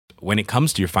When it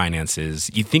comes to your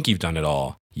finances, you think you've done it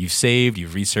all. You've saved,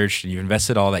 you've researched, and you've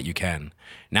invested all that you can.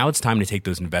 Now it's time to take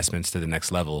those investments to the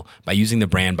next level by using the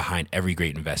brand behind every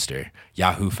great investor,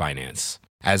 Yahoo Finance.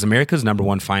 As America's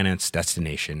 #1 finance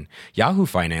destination, Yahoo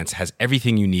Finance has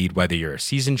everything you need, whether you're a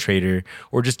seasoned trader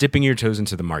or just dipping your toes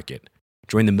into the market.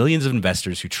 Join the millions of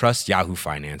investors who trust Yahoo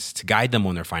Finance to guide them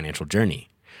on their financial journey.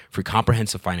 For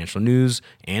comprehensive financial news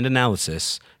and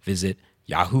analysis, visit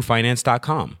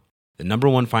yahoofinance.com. The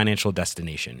 #1 financial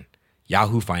destination,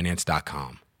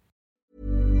 yahoofinance.com.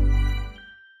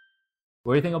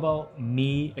 What do you think about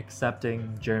me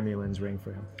accepting Jeremy Lin's ring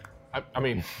for him? I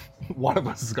mean, one of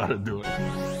us has got to do it.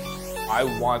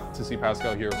 I want to see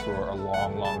Pascal here for a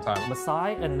long, long time.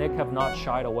 Masai and Nick have not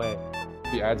shied away.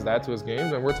 If he adds that to his game,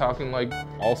 then we're talking like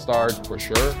all-star for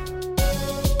sure.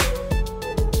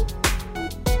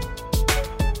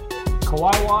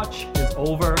 Kawhi watch is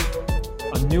over.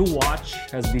 A new watch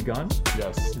has begun.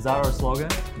 Yes. Is that our slogan?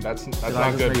 That's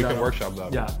not good. We can workshop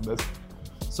that. Yeah.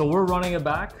 So we're running it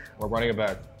back. We're running it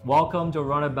back. Welcome to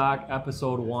Run It Back,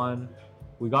 episode 1.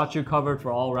 We got you covered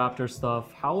for all Raptor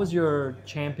stuff. How was your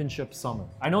championship summer?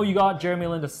 I know you got Jeremy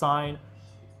Lin to sign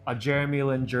a Jeremy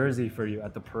Lin jersey for you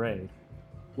at the parade,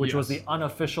 which was the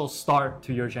unofficial start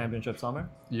to your championship summer.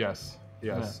 Yes.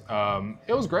 It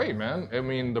was great, man. I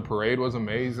mean, the parade was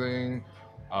amazing.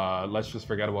 Let's just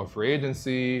forget about free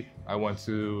agency. I went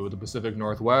to the Pacific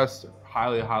Northwest.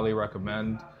 Highly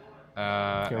recommend.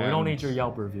 Okay, we don't need your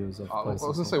Yelp reviews of places. I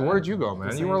was gonna say, where'd you go,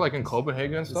 man? You were like in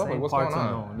Copenhagen and stuff? Like, what's going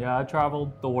on? Yeah, I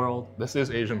traveled the world. This is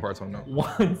Asian parts unknown.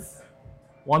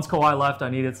 Once Kawhi left, I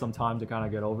needed some time to kind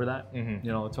of get over that. Mm-hmm.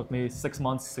 You know, it took me 6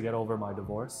 months to get over my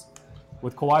divorce.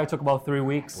 With Kawhi, it took about 3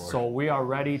 weeks. Boy. So we are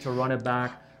ready to run it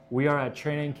back. We are at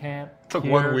training camp. It took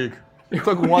 1 week. It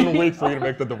took 1 week for you to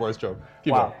make the divorce joke.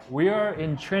 Keep going. We are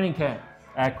in training camp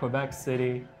at Quebec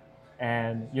City.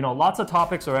 And, you know, lots of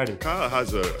topics already. Kyle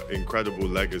has an incredible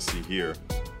legacy here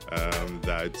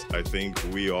that I think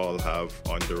we all have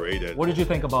underrated. What did you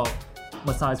think about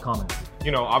Masai's comments?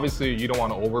 You know, obviously you don't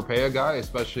want to overpay a guy,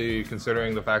 especially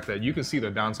considering the fact that you can see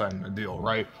the downside in the deal,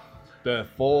 right? The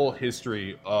full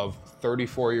history of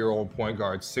 34-year-old point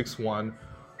guard, 6'1",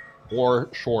 or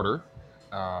shorter,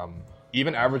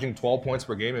 even averaging 12 points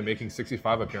per game and making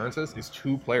 65 appearances is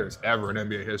 2 players ever in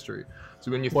NBA history.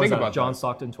 So when you think about John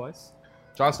Stockton twice?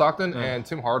 John Stockton and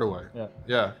Tim Hardaway.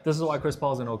 Yeah. This is why Chris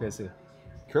Paul's in OKC.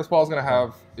 Chris Paul's going to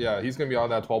have, he's going to be on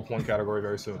that 12-point category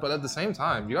very soon. But at the same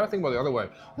time, you got to think about it the other way.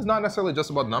 It's not necessarily just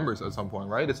about numbers at some point,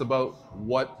 right? It's about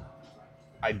what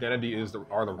identity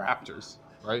are the Raptors,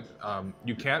 right?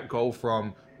 You can't go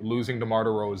from losing DeMar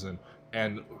DeRozan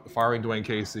and firing Dwayne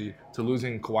Casey to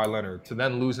losing Kawhi Leonard to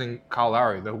then losing Kyle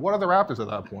Lowry. What are the Raptors at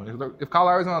that point? If Kyle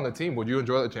Lowry's not on the team, would you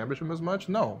enjoy the championship as much?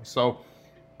 No. So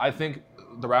I think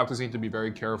the Raptors need to be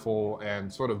very careful and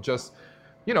sort of just,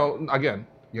 you know, again,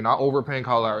 you're not overpaying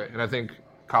Kyle Lowry. And I think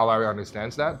Kyle Lowry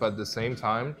understands that. But at the same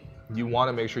time, you want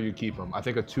to make sure you keep him. I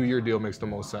think a 2-year deal makes the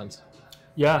most sense.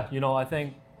 Yeah, you know, I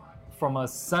think from a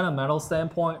sentimental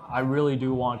standpoint, I really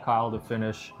do want Kyle to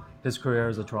finish his career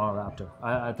as a Toronto Raptor.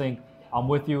 I think I'm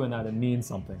with you in that it means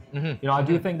something. Mm-hmm. You know, I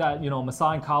do think that, you know,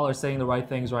 Masai and Kyle are saying the right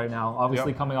things right now.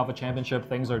 Obviously, coming off a championship,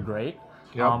 things are great.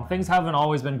 Things haven't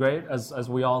always been great, as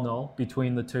we all know,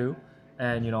 between the two.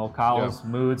 And, you know, Kyle's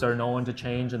moods are known to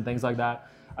change and things like that.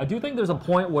 I do think there's a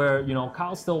point where, you know,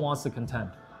 Kyle still wants to contend.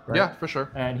 Right? Yeah, for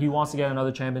sure. And he wants to get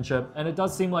another championship. And it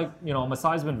does seem like, you know,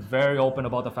 Masai's been very open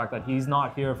about the fact that he's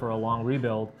not here for a long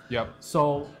rebuild.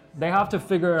 So they have to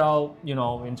figure it out, you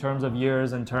know, in terms of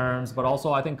years and terms. But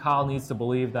also I think Kyle needs to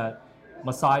believe that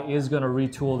Masai is going to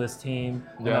retool this team.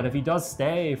 And that if he does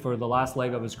stay for the last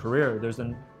leg of his career, there's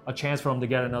a chance for him to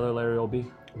get another Larry O'B.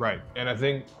 Right. And I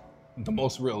think the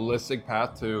most realistic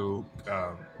path to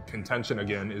contention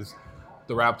again is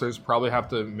the Raptors probably have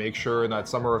to make sure in that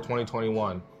summer of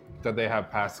 2021 that they have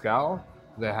Pascal,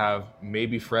 they have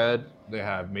maybe Fred, they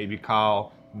have maybe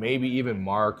Kyle, maybe even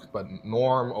Mark, but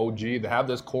Norm, OG, they have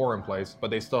this core in place, but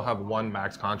they still have 1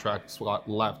 max contract slot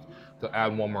left to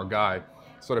add 1 more guy,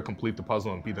 sort of complete the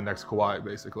puzzle and be the next Kawhi,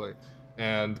 basically.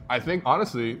 And I think,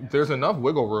 honestly, there's enough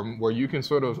wiggle room where you can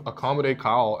sort of accommodate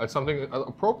Kyle at something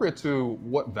appropriate to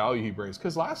what value he brings.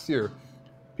 Because last year,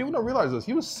 people don't realize this,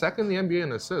 he was second in the NBA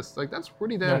in assists. Like, that's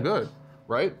pretty damn good,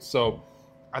 right? So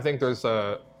I think there's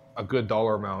a good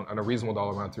dollar amount and a reasonable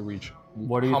dollar amount to reach.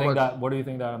 What do you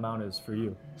think that amount is for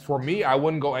you? For me, I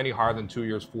wouldn't go any higher than 2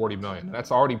 years, $40 million.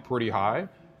 That's already pretty high.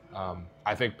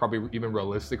 I think probably even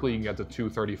realistically, you can get to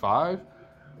 235.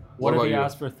 What if he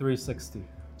asked for 360?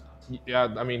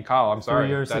 Yeah, I mean, Kyle, I'm sorry. 3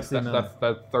 years, $60 million.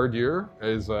 That third year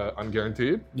is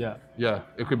unguaranteed. Yeah. Yeah,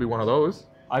 it could be one of those.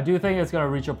 I do think it's going to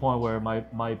reach a point where it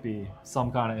might be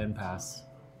some kind of impasse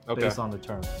based on the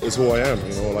term. It's who I am,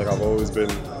 like I've always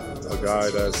been a guy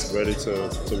that's ready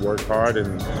to work hard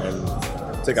and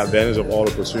take advantage of all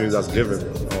the opportunities that's given.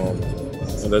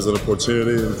 And there's an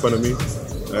opportunity in front of me,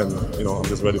 and I'm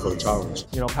just ready for the challenge.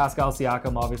 Pascal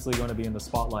Siakam obviously going to be in the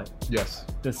spotlight. Yes.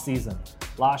 This season.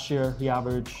 Last year he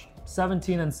averaged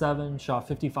 17 and 7, shot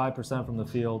 55% from the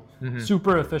field.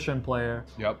 Super efficient player.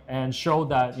 Yep. And showed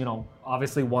that,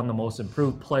 obviously won the most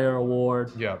improved player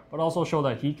award. Yep. But also showed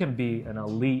that he can be an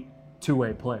elite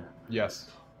two-way player. Yes.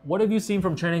 What have you seen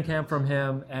from training camp from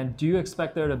him? And do you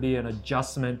expect there to be an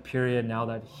adjustment period now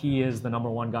that he is the number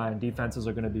one guy and defenses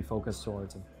are going to be focused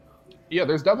towards him? Yeah,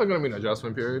 there's definitely going to be an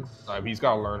adjustment period. He's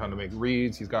got to learn how to make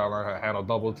reads. He's got to learn how to handle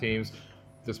double teams,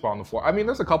 just spot on the floor. I mean,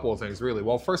 there's a couple of things, really.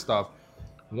 Well, first off,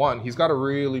 one, he's got to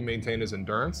really maintain his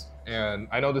endurance. And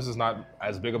I know this is not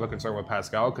as big of a concern with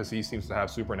Pascal because he seems to have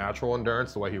supernatural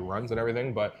endurance, the way he runs and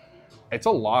everything. But it's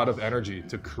a lot of energy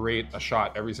to create a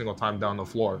shot every single time down the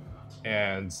floor.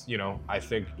 And, I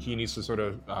think he needs to sort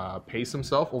of pace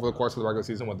himself over the course of the regular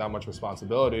season with that much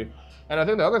responsibility. And I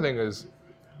think the other thing is,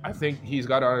 I think he's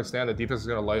got to understand that defense is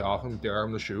going to lay off him, dare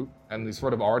him to shoot. And these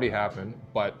sort of already happened.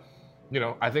 But,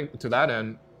 I think to that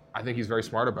end, I think he's very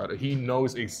smart about it. He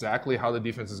knows exactly how the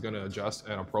defense is going to adjust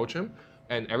and approach him.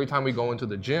 And every time we go into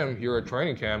the gym here at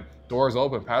training camp, doors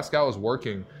open. Pascal is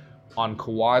working on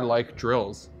Kawhi-like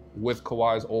drills with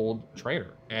Kawhi's old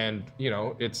trainer. And,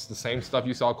 it's the same stuff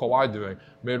you saw Kawhi doing.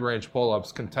 Mid-range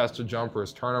pull-ups, contested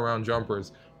jumpers, turnaround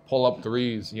jumpers, pull-up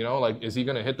threes. Is he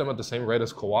going to hit them at the same rate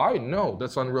as Kawhi? No,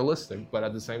 that's unrealistic. But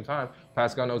at the same time,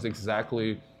 Pascal knows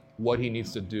exactly what he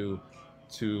needs to do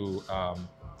to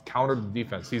counter the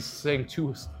defense. He's staying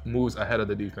 2 moves ahead of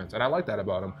the defense. And I like that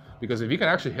about him. Because if he can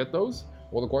actually hit those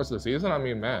over the course of the season, I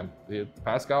mean, man,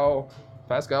 Pascal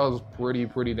is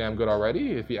pretty damn good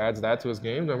already. If he adds that to his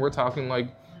game, then we're talking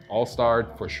like all-star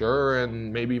for sure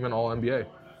and maybe even all-NBA.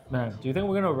 Man, do you think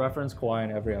we're going to reference Kawhi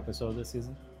in every episode this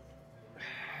season?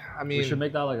 I mean, we should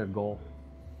make that like a goal.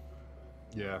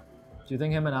 Yeah. Do you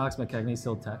think him and Alex McKechnie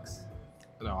still text?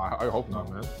 No, I hope not,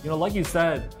 man. Like you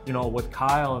said, with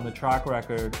Kyle and the track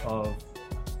record of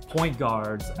point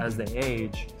guards as they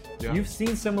age, you've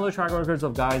seen similar track records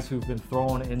of guys who've been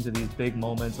thrown into these big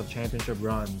moments of championship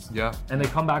runs. Yeah. And they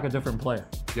come back a different player.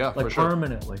 Yeah, for sure.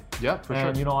 Permanently. Yeah, for sure.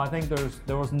 And, I think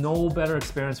there was no better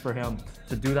experience for him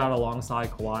to do that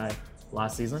alongside Kawhi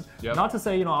last season. Yep. Not to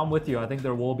say, I'm with you. I think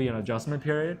there will be an adjustment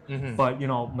period. But,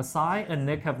 Masai and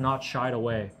Nick have not shied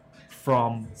away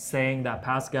from saying that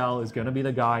Pascal is going to be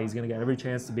the guy. He's going to get every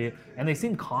chance to be it. And they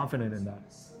seem confident in that.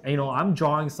 And, I'm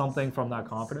drawing something from that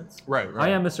confidence. Right. I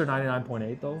am Mr.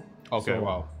 99.8, though. Okay, so,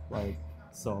 wow.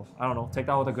 So, I don't know. Take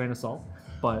that with a grain of salt.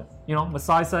 But,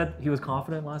 Masai said he was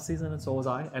confident last season, and so was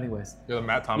I. Anyways. You're the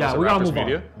Matt Thomas of Raptors move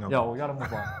media? On. No. Yeah, we got to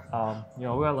move on. We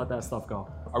got to let that stuff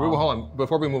go. Hold on.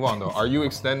 Before we move on, though, are you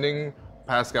extending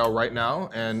Pascal right now?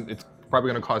 And it's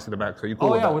probably going to cost you the back. So you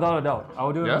cool with that? Without a doubt. I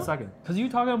will do it in a second. Because you're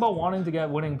talking about wanting to get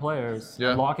winning players,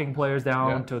 locking players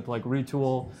down to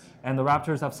retool, and the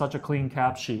Raptors have such a clean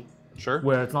cap sheet. Sure.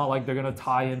 Where it's not like they're going to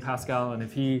tie in Pascal, and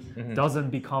if he doesn't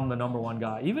become the number one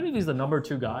guy, even if he's the number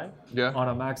 2 guy on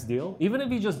a max deal, even if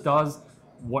he just does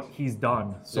what he's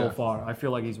done so far, I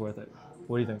feel like he's worth it.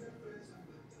 What do you think?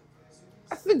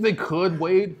 I think they could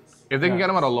wait. If they can get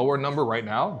him at a lower number right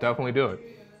now, definitely do it.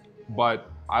 But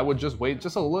I would just wait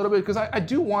just a little bit because I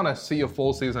do want to see a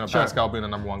full season of Pascal being the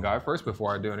number 1 guy first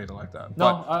before I do anything like that.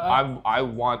 No, but I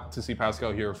want to see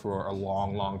Pascal here for a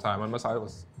long, long time. And Masai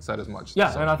said as much.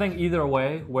 Yeah, and I think either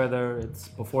way, whether it's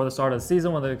before the start of the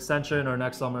season with an extension or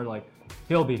next summer,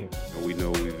 he'll be here. We know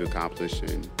what we've accomplished,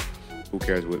 and who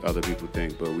cares what other people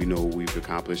think, but we know what we've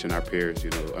accomplished, and our peers,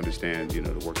 understand,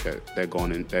 the work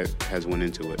that has went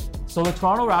into it. So the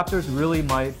Toronto Raptors really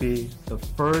might be the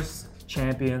first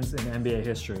champions in NBA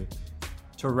history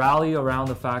to rally around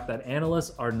the fact that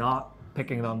analysts are not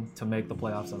picking them to make the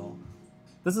playoffs at all.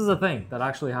 This is a thing that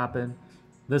actually happened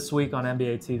this week on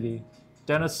NBA TV.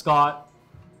 Dennis Scott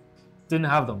didn't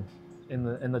have them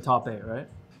in the top 8, right?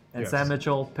 And Sam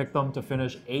Mitchell picked them to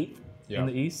finish 8th in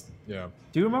the East. Yeah.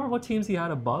 Do you remember what teams he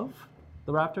had above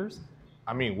the Raptors?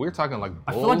 I mean, we're talking like Bulls.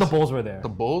 I feel like the Bulls were there. The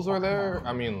Bulls were there?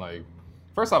 I mean,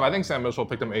 first off, I think Sam Mitchell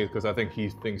picked him 8th because I think he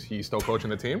thinks he's still coaching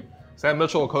the team. Sam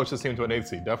Mitchell will coach this team to an 8th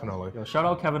seed, definitely. Yo, shout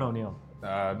out Kevin O'Neal.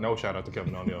 No shout out to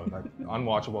Kevin O'Neal.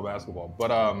 Unwatchable basketball.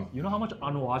 But you know how much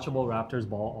unwatchable Raptors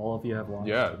ball all of you have watched?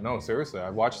 Yeah, no, seriously. I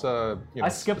watched I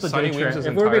skipped the Sonny J Weems' Train. If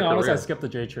entire we're being honest, career. I skipped the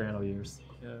J Train years.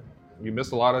 Yeah. You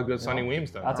missed a lot of good Sonny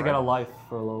Weems then. I had to get a life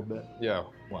for a little bit. Yeah,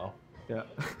 well. Yeah.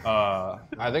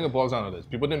 I think it boils down to this.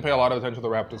 People didn't pay a lot of attention to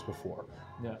the Raptors before.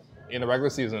 Yeah. in the regular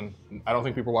season, I don't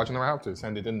think people were watching the Raptors,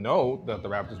 and they didn't know that the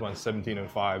Raptors went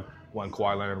 17-5 when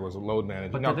Kawhi Leonard was a load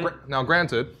manager. Now,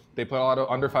 granted, they play a lot of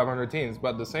under 500 teams, but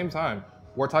at the same time,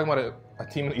 we're talking about a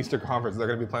team in the Eastern Conference. They're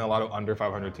going to be playing a lot of under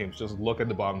 500 teams. Just look at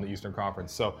the bottom of the Eastern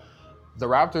Conference. So the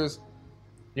Raptors,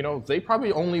 they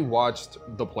probably only watched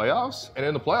the playoffs. And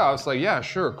in the playoffs,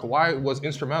 sure, Kawhi was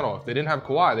instrumental. If they didn't have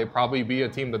Kawhi, they'd probably be a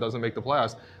team that doesn't make the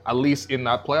playoffs, at least in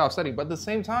that playoff setting. But at the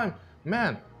same time,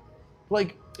 man,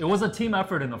 it was a team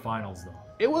effort in the finals, though.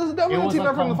 It was definitely a team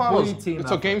effort in the finals.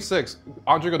 So Game 6,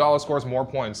 Andre Iguodala scores more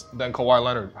points than Kawhi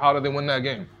Leonard. How did they win that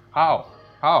game? How?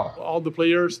 All the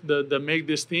players that make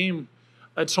this team,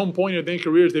 at some point in their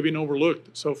careers, they've been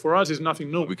overlooked. So for us, it's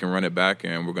nothing new. We can run it back,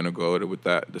 and we're going to go with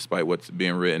that, despite what's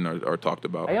being written or talked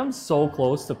about. I am so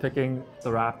close to picking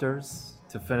the Raptors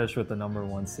to finish with the number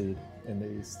 1 seed in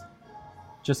the East.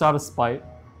 Just out of spite.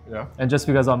 Yeah. And just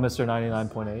because I'm Mr.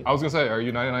 99.8. I was going to say, are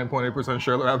you 99.8%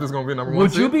 sure the Raptors going to be number 1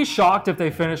 Would seed? you be shocked if they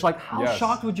finish? How Yes.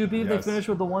 shocked would you be if they finish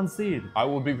with the 1 seed? I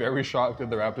would be very shocked if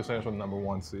the Raptors finish with the number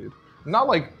 1 seed. Not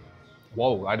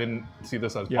whoa, I didn't see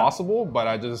this as possible, but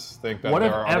I just think that what there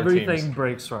if are other everything teams.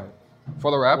 breaks right?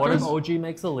 For the Raptors? What if OG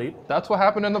makes a leap? That's what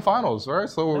happened in the finals, right?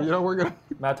 So, we're going to...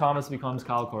 Matt Thomas becomes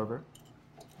Kyle Korver.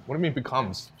 What do you mean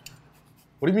becomes?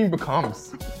 What do you mean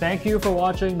becomes? Thank you for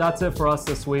watching. That's it for us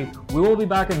this week. We will be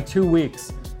back in 2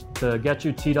 weeks to get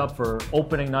you teed up for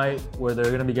opening night, where they're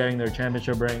going to be getting their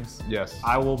championship rings. Yes.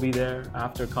 I will be there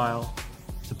after Kyle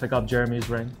to pick up Jeremy's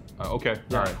ring. Okay,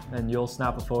 Yeah. all right. And you'll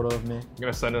snap a photo of me. You're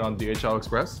going to send it on DHL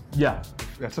Express? Yeah.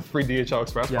 That's a free DHL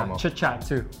Express Yeah. promo. Chit Chat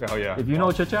too. Oh, yeah. If you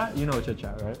know Chit Chat, you know Chit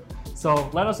Chat, right? So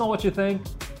let us know what you think.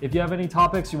 If you have any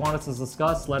topics you want us to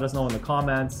discuss, let us know in the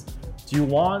comments. Do you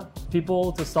want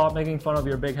people to stop making fun of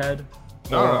your big head?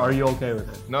 No. Are you okay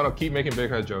with it? No, keep making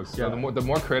big head jokes. Yeah. The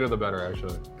more creative, the better,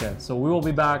 actually. Okay, so we will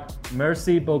be back.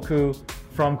 Merci beaucoup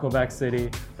from Quebec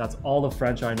City. That's all the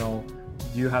French I know.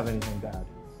 Do you have anything to add?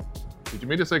 Did you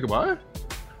mean to say goodbye?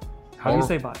 How do you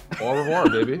say bye? Au revoir,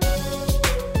 baby.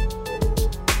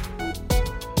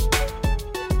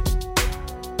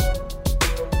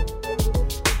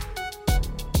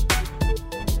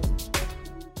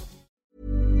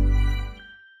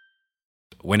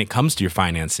 When it comes to your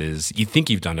finances, you think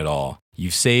you've done it all.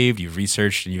 You've saved, you've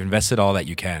researched, and you've invested all that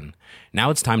you can.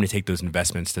 Now it's time to take those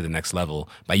investments to the next level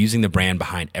by using the brand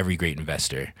behind every great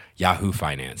investor, Yahoo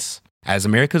Finance. As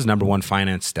America's #1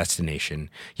 finance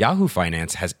destination, Yahoo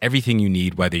Finance has everything you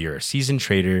need, whether you're a seasoned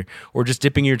trader or just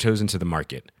dipping your toes into the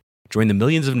market. Join the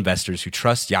millions of investors who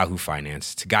trust Yahoo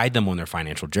Finance to guide them on their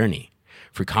financial journey.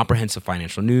 For comprehensive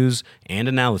financial news and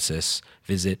analysis,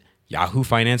 visit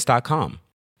yahoofinance.com.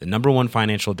 The #1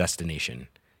 financial destination,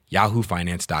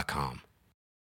 yahoofinance.com.